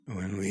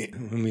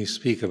When we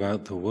speak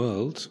about the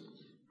world,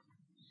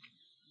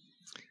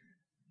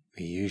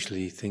 we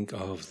usually think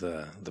of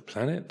the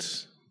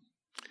planet,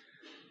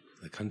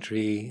 the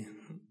country,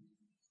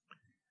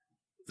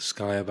 the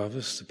sky above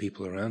us, the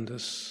people around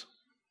us,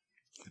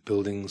 the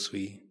buildings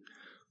we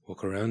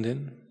walk around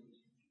in.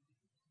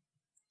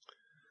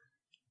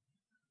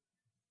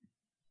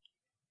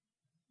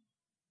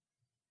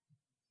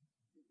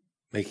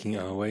 Making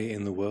our way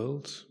in the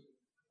world,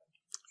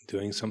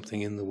 doing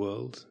something in the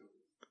world.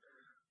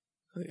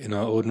 In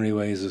our ordinary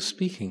ways of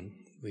speaking,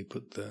 we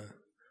put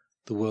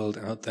the world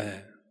out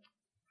there.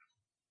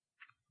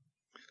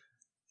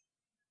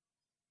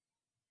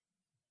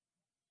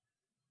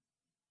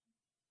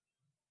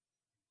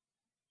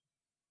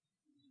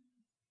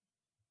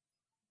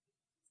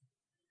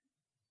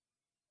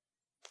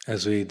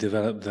 As we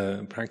develop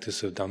the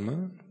practice of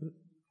Dhamma,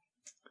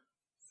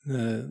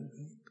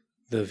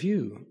 the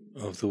view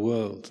of the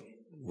world,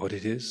 what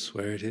it is,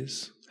 where it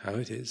is, how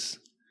it is,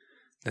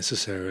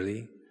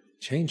 necessarily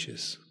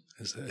changes.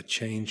 There's a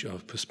change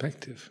of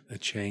perspective, a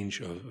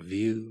change of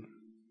view.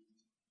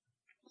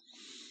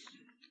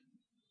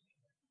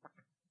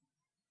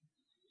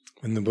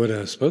 When the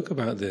Buddha spoke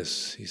about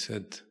this, he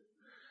said,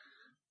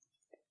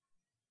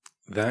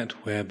 that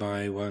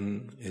whereby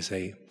one is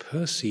a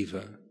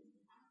perceiver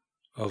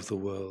of the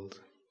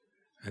world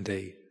and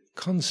a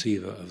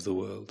conceiver of the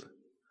world,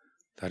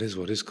 that is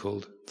what is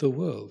called the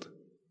world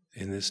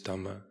in this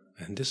Dhamma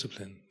and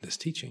discipline, this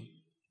teaching.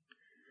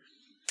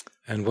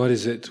 And what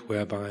is it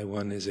whereby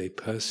one is a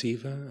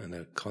perceiver and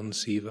a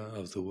conceiver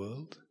of the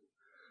world?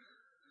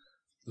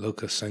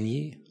 Loka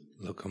sanyi,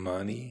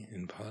 lokamani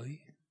in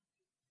Pali.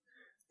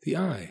 The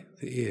eye,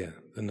 the ear,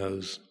 the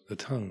nose, the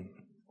tongue,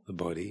 the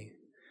body,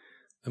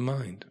 the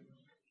mind.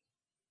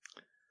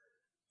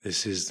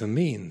 This is the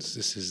means,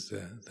 this is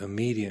the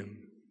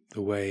medium,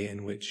 the way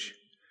in which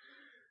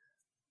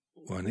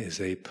one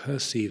is a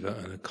perceiver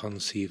and a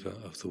conceiver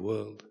of the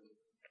world.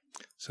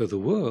 So the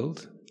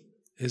world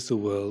is the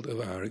world of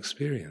our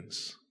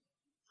experience.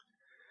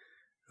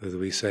 Whether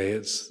we say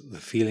it's the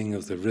feeling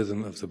of the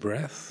rhythm of the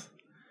breath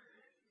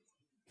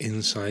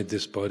inside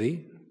this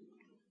body,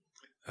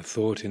 a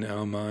thought in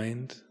our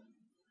mind,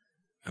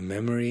 a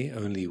memory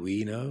only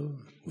we know,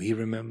 we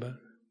remember,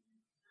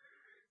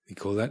 we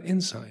call that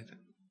inside.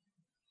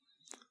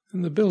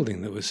 And the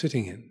building that we're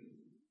sitting in,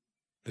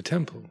 the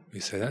temple, we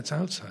say that's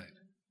outside.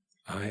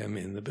 I am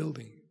in the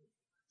building.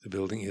 The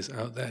building is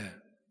out there.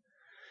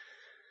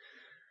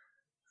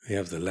 We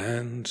have the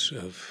land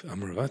of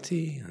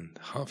Amaravati and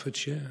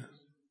Hertfordshire,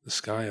 the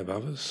sky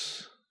above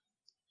us,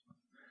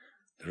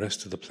 the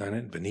rest of the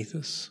planet beneath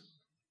us,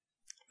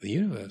 the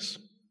universe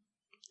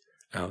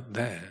out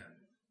there.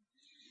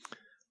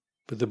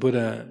 But the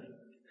Buddha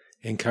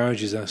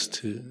encourages us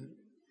to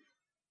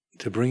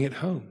bring it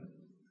home.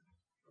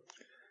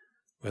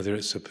 Whether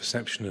it's a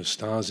perception of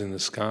stars in the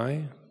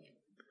sky,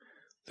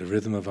 the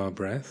rhythm of our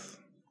breath,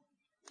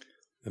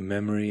 the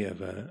memory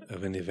of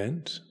an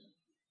event,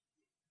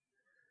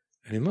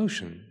 an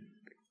emotion,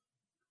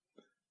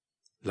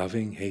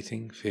 loving,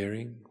 hating,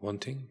 fearing,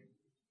 wanting,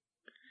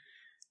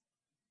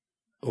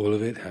 all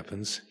of it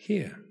happens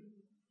here.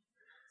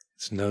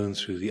 It's known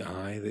through the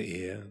eye, the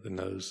ear, the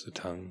nose, the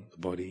tongue, the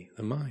body,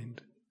 the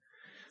mind.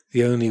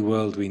 The only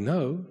world we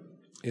know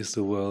is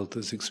the world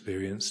that's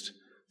experienced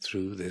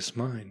through this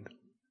mind.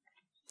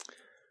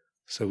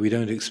 So we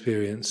don't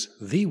experience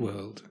the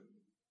world,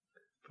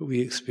 but we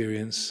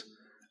experience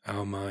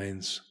our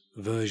mind's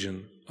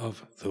version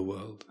of the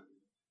world.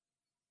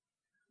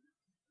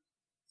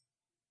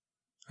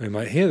 We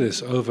might hear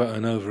this over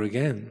and over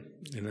again,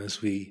 and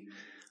as we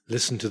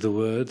listen to the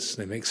words,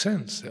 they make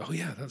sense. Oh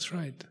yeah, that's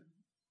right.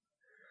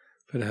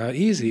 But how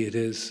easy it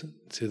is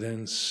to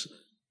then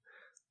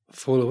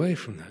fall away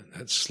from that.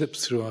 That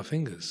slips through our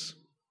fingers,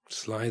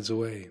 slides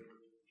away.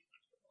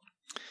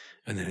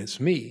 And then it's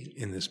me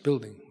in this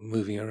building,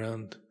 moving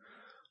around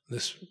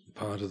this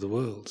part of the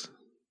world,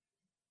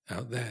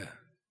 out there.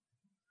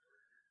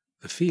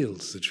 The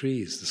fields, the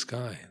trees, the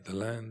sky, the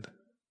land,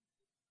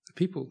 the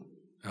people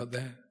out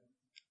there.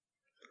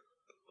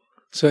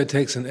 So it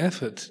takes an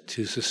effort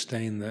to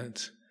sustain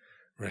that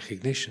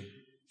recognition,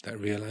 that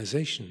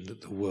realization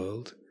that the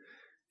world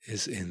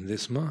is in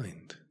this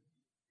mind.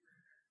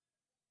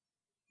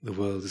 The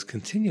world is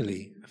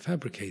continually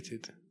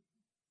fabricated.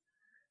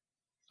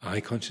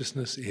 Eye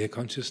consciousness, ear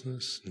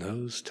consciousness,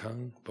 nose,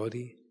 tongue,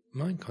 body,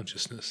 mind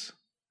consciousness.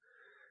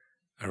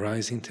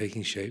 Arising,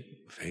 taking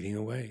shape, fading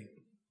away.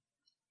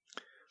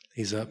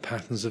 These are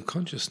patterns of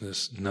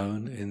consciousness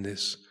known in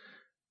this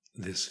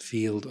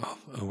field of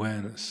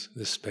awareness,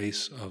 this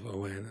space of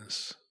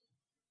awareness.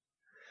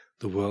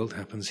 The world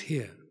happens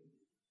here.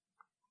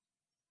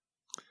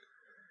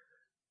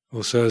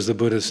 Also, as the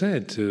Buddha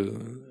said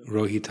to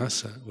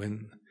Rohitassa,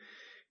 when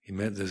he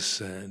met this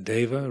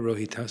Deva,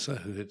 Rohitassa,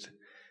 who had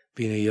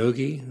been a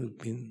yogi, who'd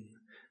been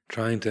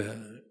trying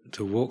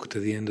to walk to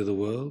the end of the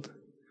world,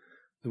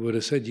 the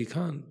Buddha said, you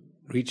can't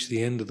reach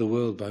the end of the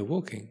world by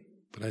walking.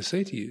 But I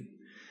say to you,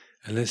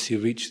 unless you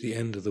reach the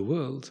end of the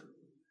world,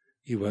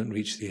 you won't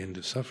reach the end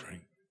of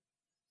suffering.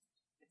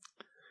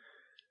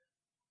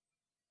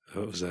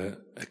 So it was a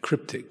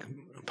cryptic,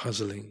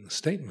 puzzling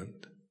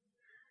statement.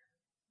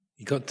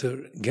 You got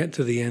to get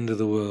to the end of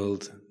the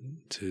world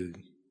to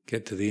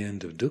get to the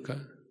end of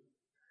dukkha,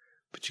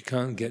 but you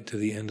can't get to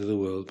the end of the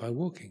world by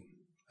walking.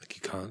 Like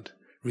you can't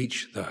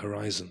reach the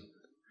horizon.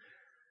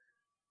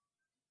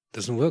 It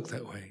doesn't work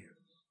that way.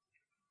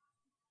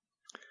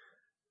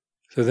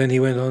 So then he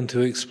went on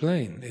to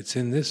explain, it's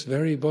in this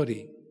very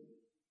body,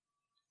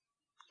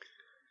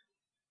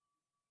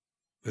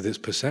 with its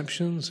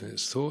perceptions and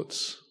its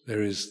thoughts,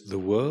 there is the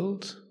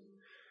world,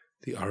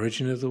 the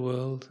origin of the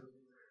world,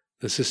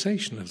 the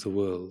cessation of the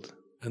world,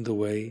 and the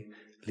way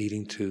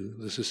leading to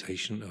the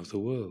cessation of the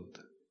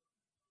world.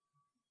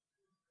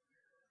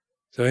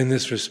 So in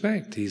this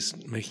respect, he's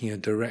making a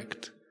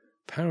direct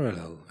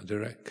parallel, a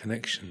direct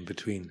connection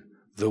between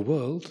the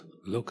world,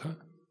 loka,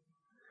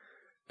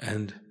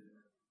 and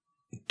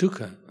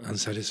dukkha,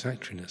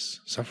 unsatisfactoriness,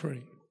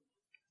 suffering.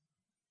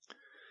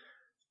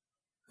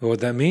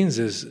 What that means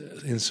is,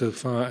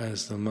 insofar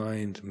as the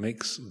mind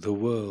makes the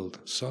world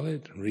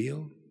solid,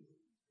 real,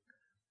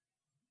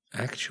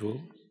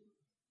 actual,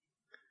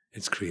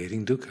 it's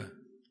creating dukkha.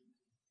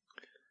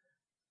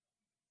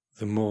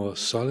 The more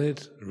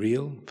solid,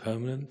 real,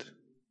 permanent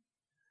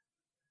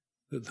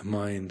that the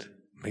mind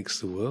makes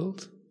the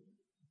world,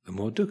 the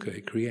more dukkha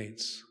it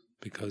creates,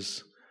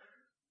 because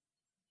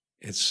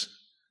it's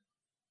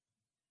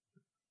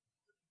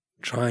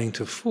trying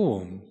to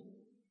form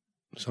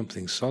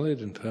something solid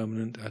and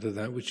permanent out of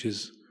that which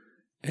is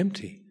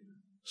empty,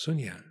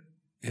 sunya,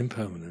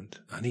 impermanent,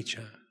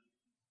 anicca.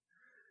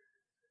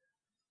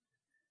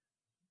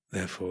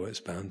 Therefore, it's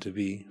bound to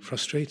be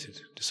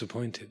frustrated,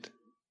 disappointed.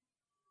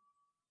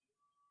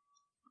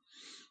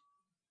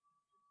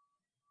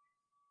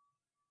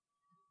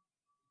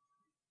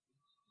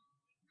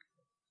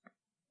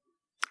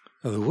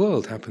 Now, the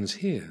world happens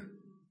here.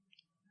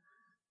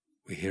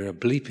 We hear a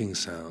bleeping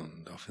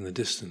sound off in the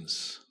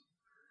distance.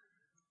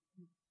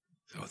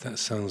 So that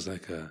sounds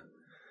like a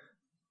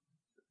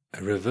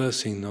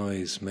reversing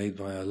noise made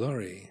by a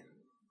lorry.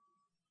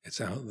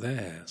 It's out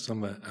there,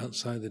 somewhere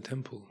outside the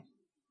temple.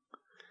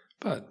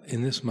 But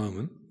in this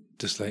moment,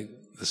 just like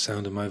the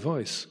sound of my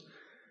voice,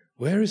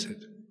 where is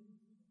it?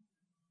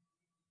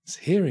 It's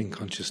hearing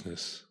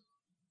consciousness.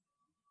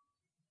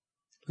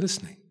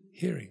 Listening,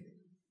 hearing.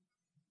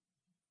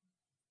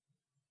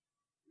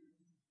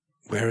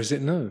 Where is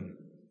it known?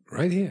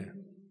 Right here,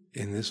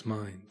 in this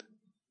mind.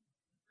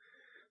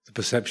 The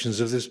perceptions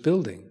of this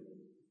building,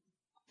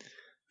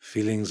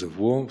 feelings of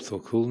warmth or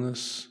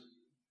coolness,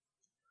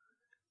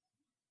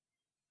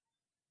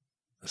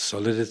 the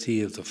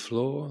solidity of the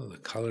floor, the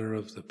color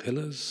of the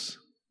pillars,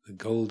 the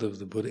gold of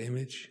the Buddha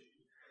image.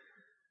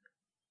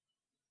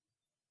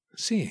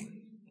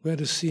 Seeing, where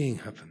does seeing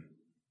happen?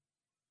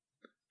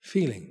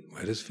 Feeling,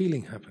 where does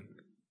feeling happen?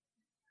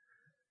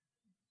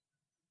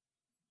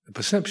 The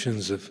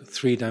perceptions of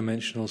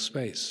three-dimensional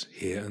space,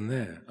 here and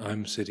there.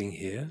 I'm sitting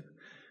here,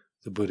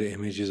 the Buddha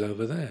image is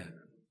over there,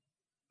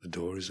 the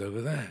door is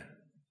over there.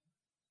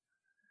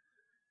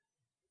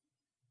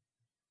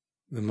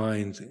 The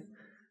mind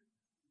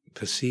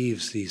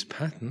perceives these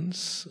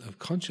patterns of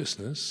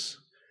consciousness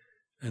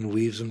and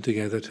weaves them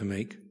together to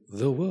make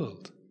the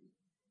world.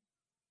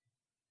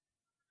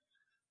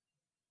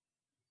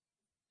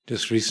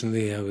 Just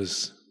recently I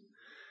was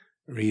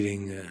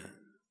reading a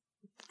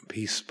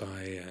piece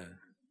by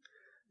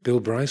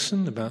Bill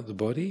Bryson about the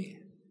body,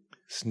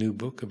 this new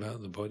book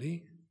about the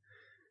body,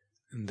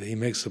 and he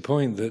makes the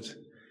point that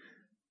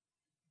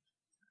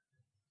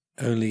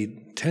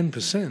only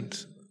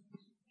 10%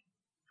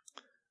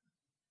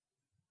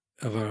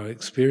 of our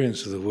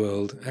experience of the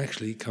world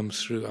actually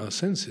comes through our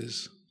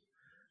senses,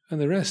 and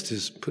the rest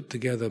is put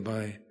together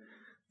by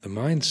the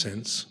mind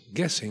sense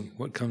guessing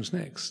what comes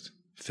next,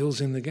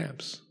 fills in the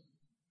gaps.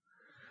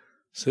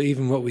 So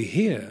even what we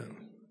hear,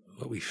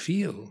 what we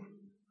feel,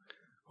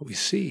 what we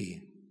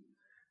see,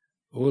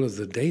 all of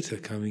the data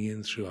coming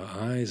in through our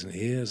eyes and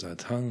ears, our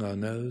tongue, our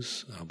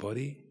nose, our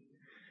body,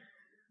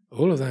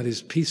 all of that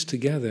is pieced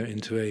together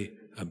into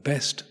a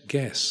best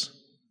guess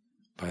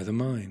by the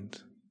mind.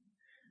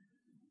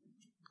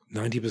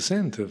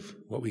 90% of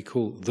what we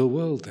call the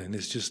world then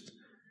is just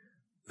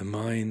the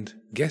mind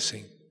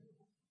guessing,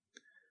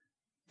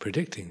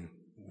 predicting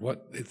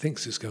what it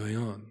thinks is going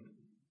on,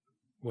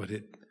 what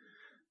it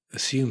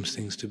assumes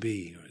things to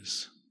be, or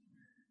is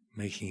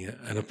making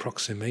an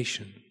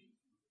approximation.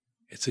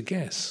 It's a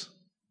guess.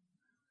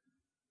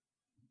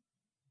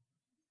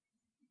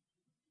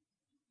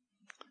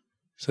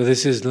 So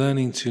this is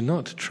learning to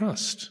not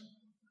trust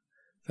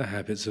the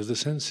habits of the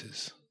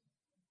senses.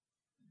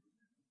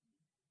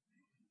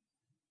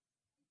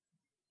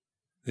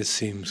 This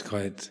seems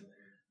quite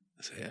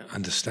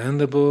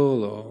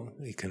understandable, or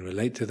you can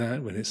relate to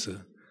that when it's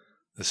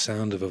the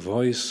sound of a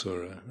voice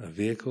or a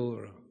vehicle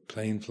or a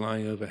plane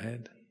flying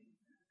overhead.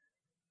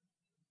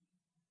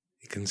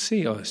 You can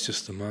see, it's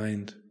just the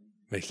mind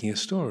making a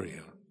story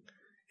or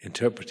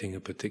interpreting a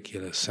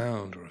particular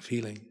sound or a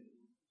feeling.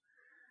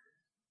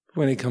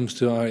 When it comes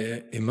to our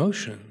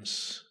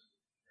emotions,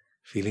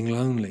 feeling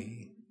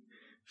lonely,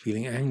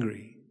 feeling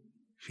angry,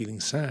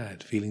 feeling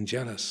sad, feeling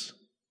jealous,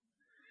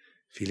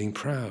 feeling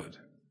proud,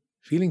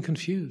 feeling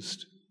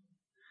confused.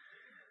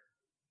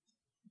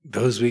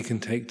 Those we can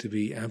take to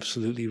be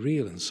absolutely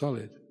real and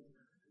solid.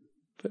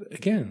 But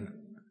again,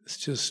 it's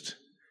just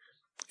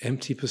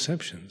empty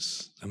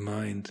perceptions, the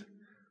mind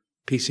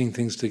piecing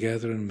things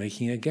together and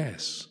making a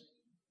guess,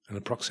 an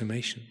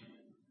approximation.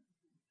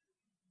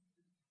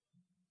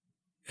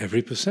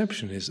 Every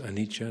perception is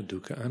anicca,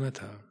 dukkha,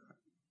 anatta.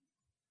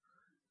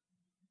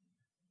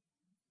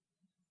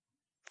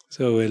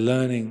 So we're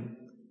learning,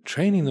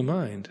 training the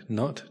mind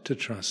not to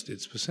trust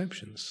its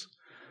perceptions,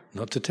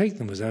 not to take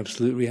them as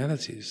absolute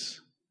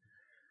realities.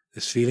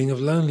 This feeling of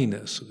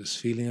loneliness, or this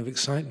feeling of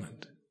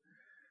excitement,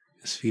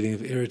 this feeling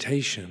of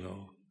irritation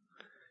or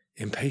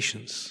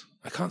impatience,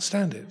 I can't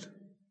stand it.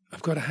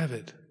 I've got to have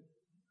it.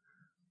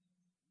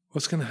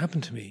 What's going to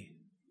happen to me?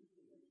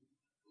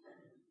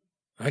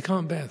 I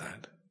can't bear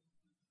that.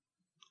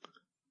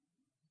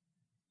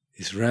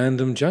 These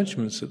random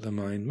judgments that the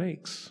mind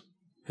makes,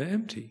 they're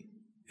empty,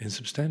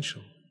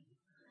 insubstantial,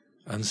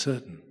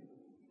 uncertain.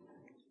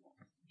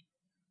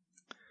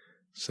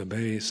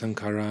 Sabbe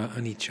sankhara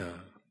anicca.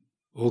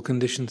 All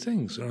conditioned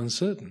things are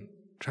uncertain,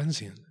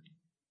 transient.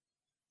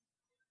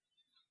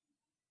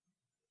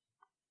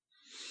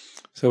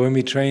 So when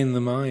we train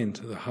the mind,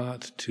 the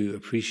heart, to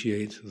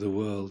appreciate the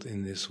world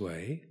in this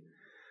way,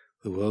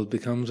 the world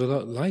becomes a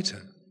lot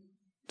lighter.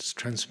 It's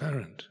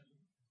transparent.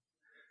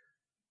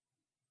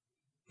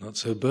 Not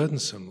so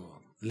burdensome or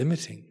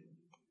limiting.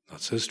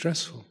 Not so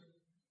stressful.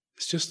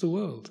 It's just the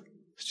world.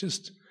 It's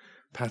just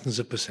patterns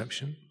of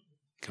perception,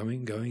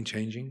 coming, going,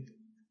 changing.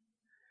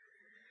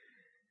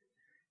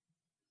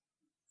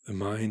 The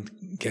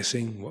mind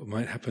guessing what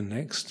might happen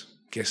next,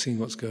 guessing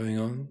what's going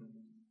on.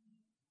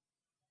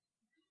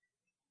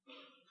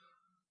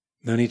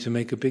 No need to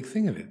make a big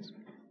thing of it.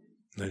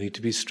 No need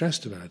to be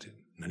stressed about it.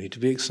 No need to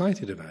be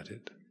excited about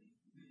it.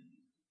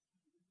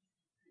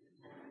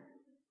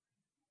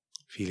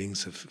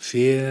 Feelings of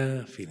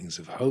fear, feelings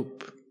of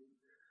hope,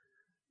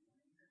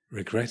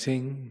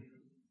 regretting,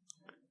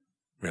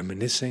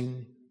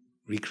 reminiscing,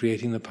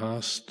 recreating the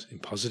past in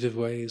positive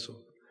ways or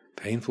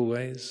painful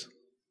ways.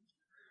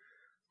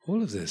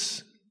 All of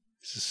this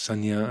is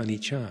sanya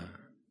anicca,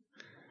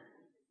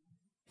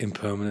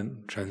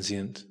 impermanent,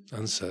 transient,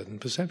 uncertain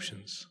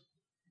perceptions.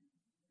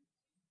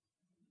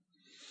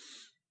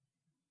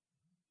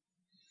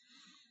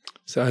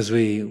 So as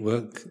we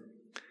work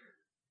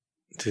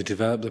to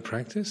develop the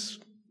practice,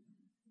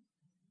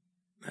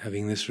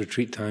 having this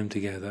retreat time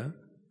together,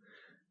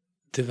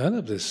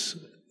 develop this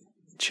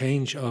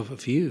change of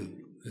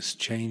view, this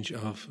change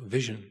of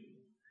vision,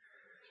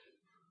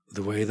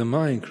 the way the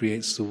mind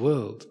creates the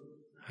world,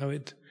 how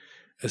it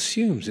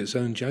assumes its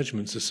own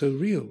judgments are so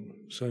real,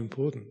 so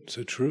important,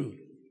 so true.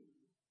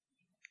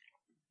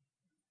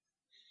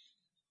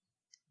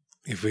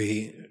 If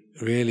we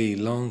really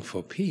long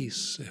for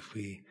peace, if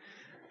we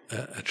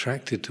are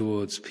attracted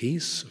towards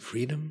peace,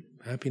 freedom,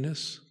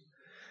 happiness,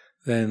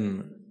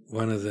 then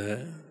one of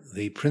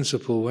the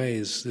principal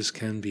ways this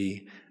can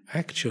be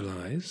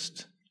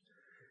actualized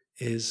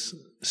is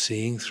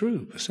seeing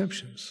through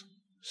perceptions,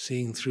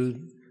 seeing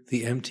through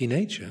the empty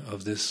nature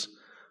of this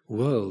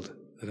world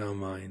that our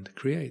mind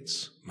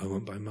creates,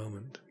 moment by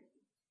moment.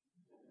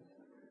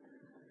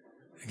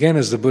 Again,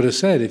 as the Buddha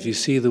said, if you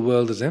see the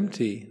world as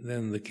empty,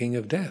 then the king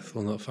of death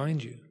will not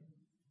find you.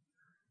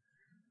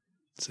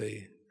 It's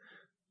a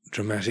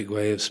dramatic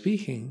way of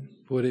speaking.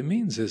 What it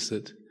means is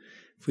that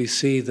if we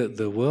see that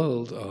the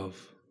world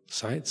of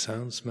sight,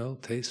 sound, smell,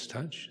 taste,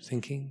 touch,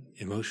 thinking,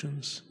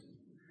 emotions,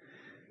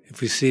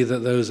 if we see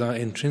that those are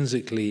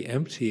intrinsically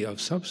empty of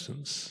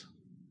substance,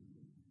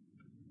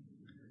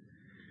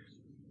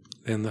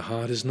 then the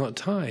heart is not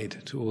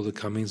tied to all the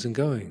comings and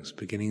goings,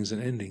 beginnings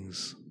and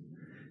endings,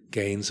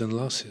 gains and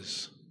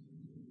losses.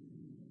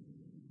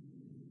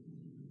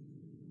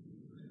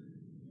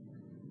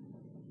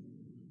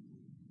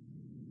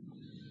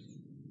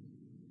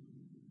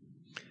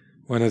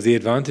 One of the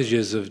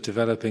advantages of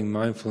developing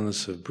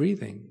mindfulness of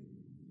breathing,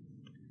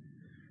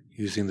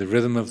 using the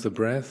rhythm of the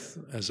breath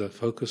as a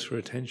focus for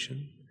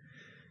attention,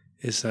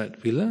 is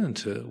that we learn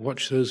to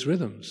watch those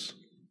rhythms,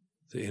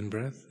 the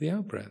in-breath, the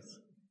out-breath.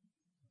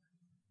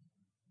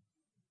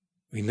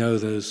 We know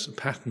those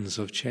patterns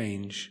of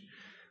change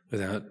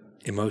without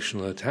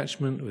emotional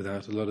attachment,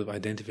 without a lot of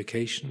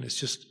identification. It's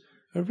just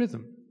a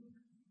rhythm.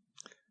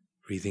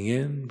 Breathing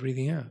in,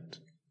 breathing out.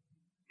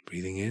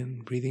 Breathing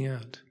in, breathing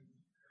out.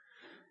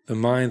 The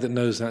mind that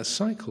knows that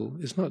cycle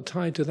is not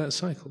tied to that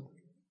cycle.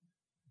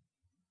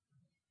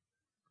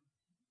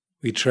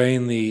 We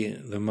train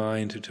the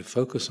mind to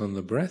focus on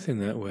the breath in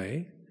that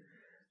way,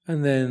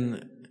 and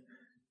then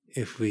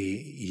if we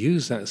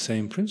use that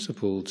same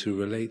principle to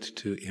relate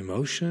to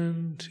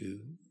emotion, to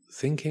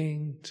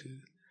thinking, to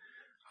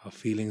our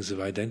feelings of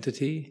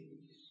identity,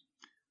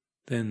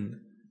 then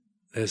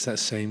there's that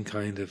same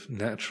kind of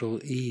natural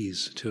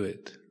ease to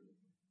it.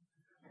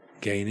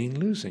 Gaining,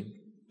 losing,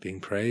 being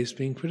praised,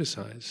 being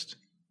criticized,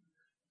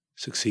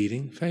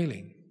 succeeding,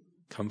 failing,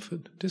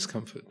 comfort,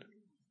 discomfort.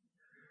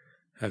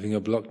 having a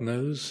blocked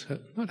nose,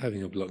 not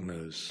having a blocked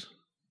nose.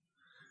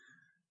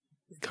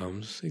 It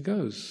comes, it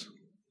goes.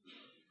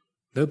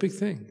 No big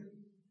thing.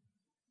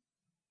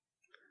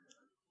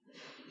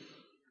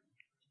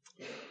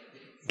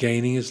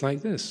 Gaining is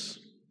like this.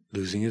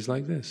 Losing is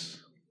like this.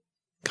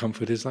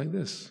 Comfort is like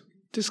this.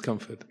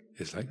 Discomfort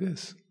is like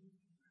this.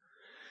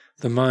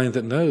 The mind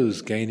that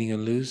knows gaining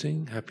and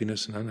losing,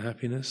 happiness and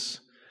unhappiness,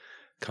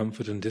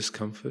 comfort and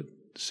discomfort,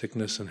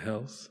 sickness and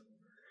health,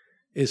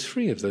 is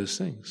free of those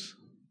things.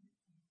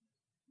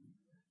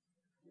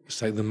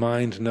 It's like the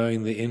mind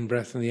knowing the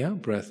in-breath and the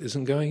out-breath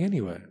isn't going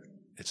anywhere.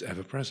 It's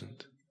ever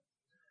present.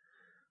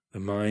 The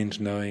mind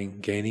knowing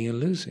gaining and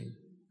losing,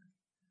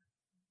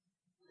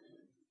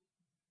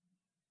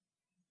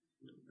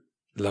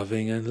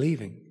 loving and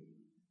leaving,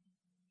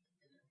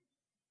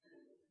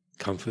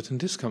 comfort and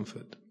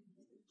discomfort.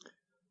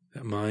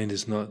 That mind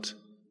is not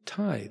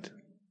tied,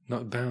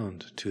 not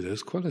bound to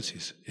those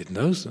qualities. It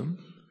knows them,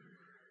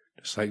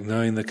 just like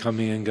knowing the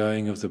coming and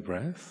going of the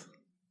breath,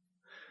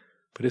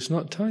 but it's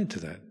not tied to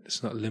that.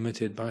 It's not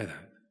limited by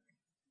that.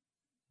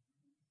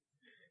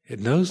 It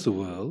knows the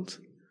world,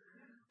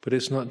 but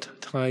it's not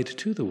tied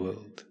to the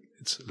world.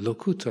 It's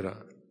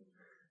lokutara,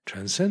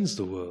 transcends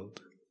the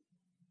world.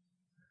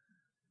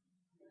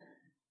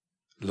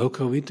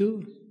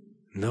 Lokavidu,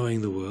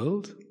 knowing the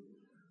world,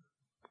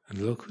 and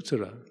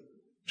lokutara,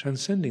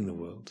 transcending the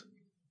world.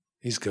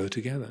 These go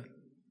together.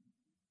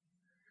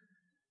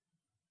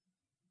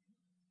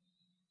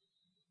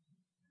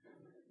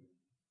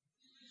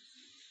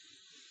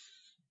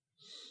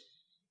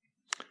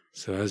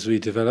 So as we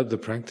develop the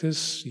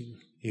practice,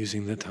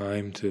 using the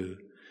time to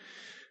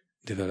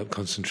develop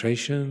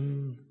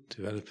concentration,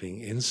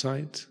 developing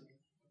insight,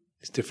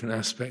 these different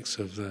aspects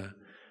of the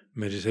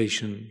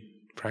meditation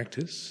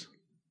practice,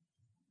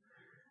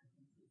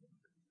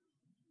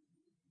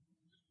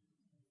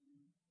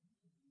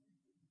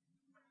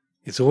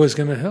 it's always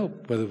going to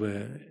help, whether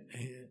we're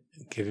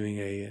giving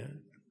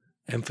an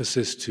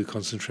emphasis to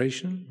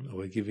concentration, or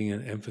we're giving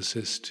an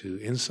emphasis to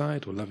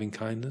insight or loving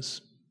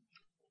kindness,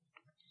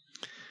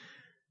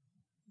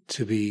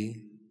 to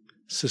be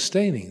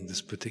sustaining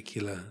this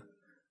particular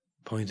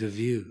point of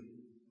view,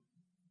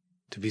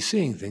 to be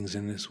seeing things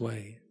in this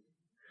way,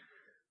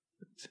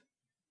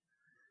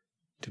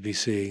 to be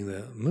seeing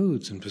the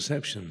moods and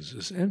perceptions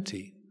as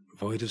empty,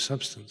 void of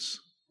substance.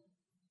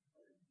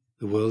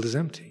 The world is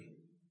empty.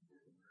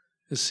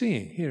 There's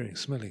seeing, hearing,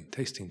 smelling,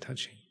 tasting,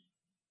 touching.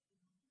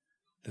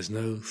 There's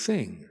no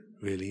thing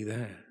really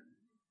there.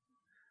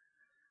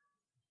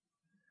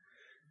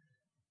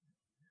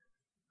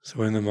 So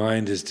when the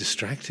mind is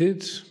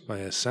distracted by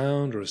a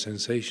sound or a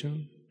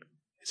sensation,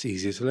 it's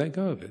easier to let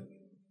go of it.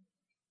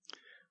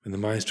 When the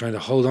mind's trying to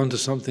hold on to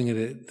something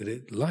that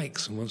it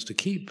likes and wants to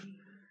keep,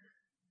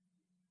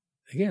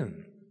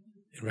 again,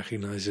 it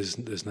recognizes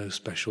there's no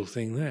special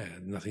thing there,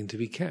 nothing to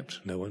be kept,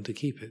 no one to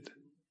keep it.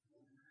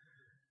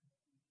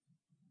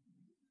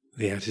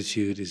 The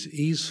attitude is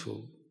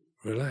easeful,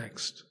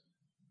 relaxed.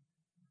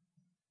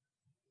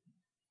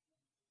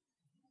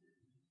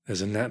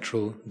 There's a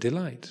natural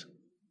delight,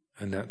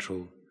 a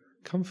natural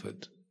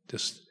comfort,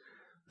 just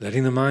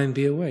letting the mind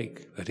be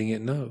awake, letting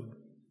it know,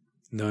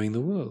 knowing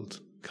the world,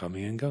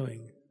 coming and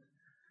going,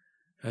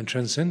 and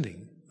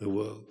transcending the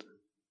world.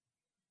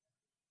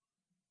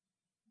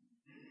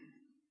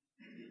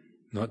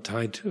 Not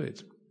tied to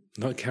it,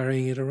 not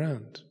carrying it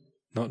around,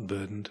 not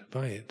burdened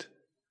by it.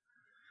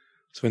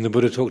 So when the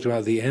Buddha talked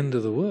about the end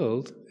of the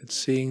world, it's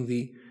seeing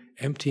the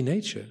empty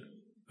nature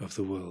of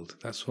the world.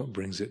 That's what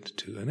brings it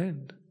to an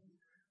end.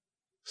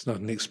 It's not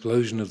an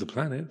explosion of the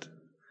planet,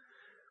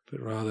 but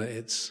rather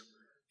it's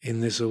in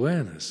this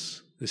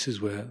awareness. This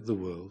is where the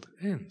world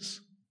ends.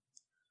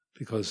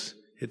 Because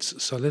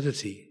its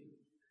solidity,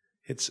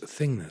 its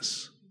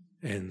thingness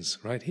ends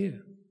right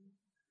here.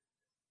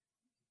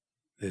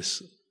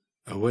 This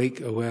awake,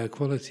 aware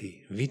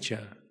quality,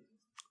 vicca,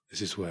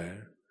 this is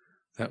where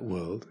that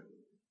world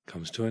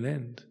comes to an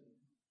end.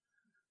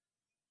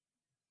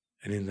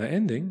 And in the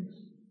ending,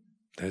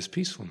 there's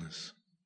peacefulness.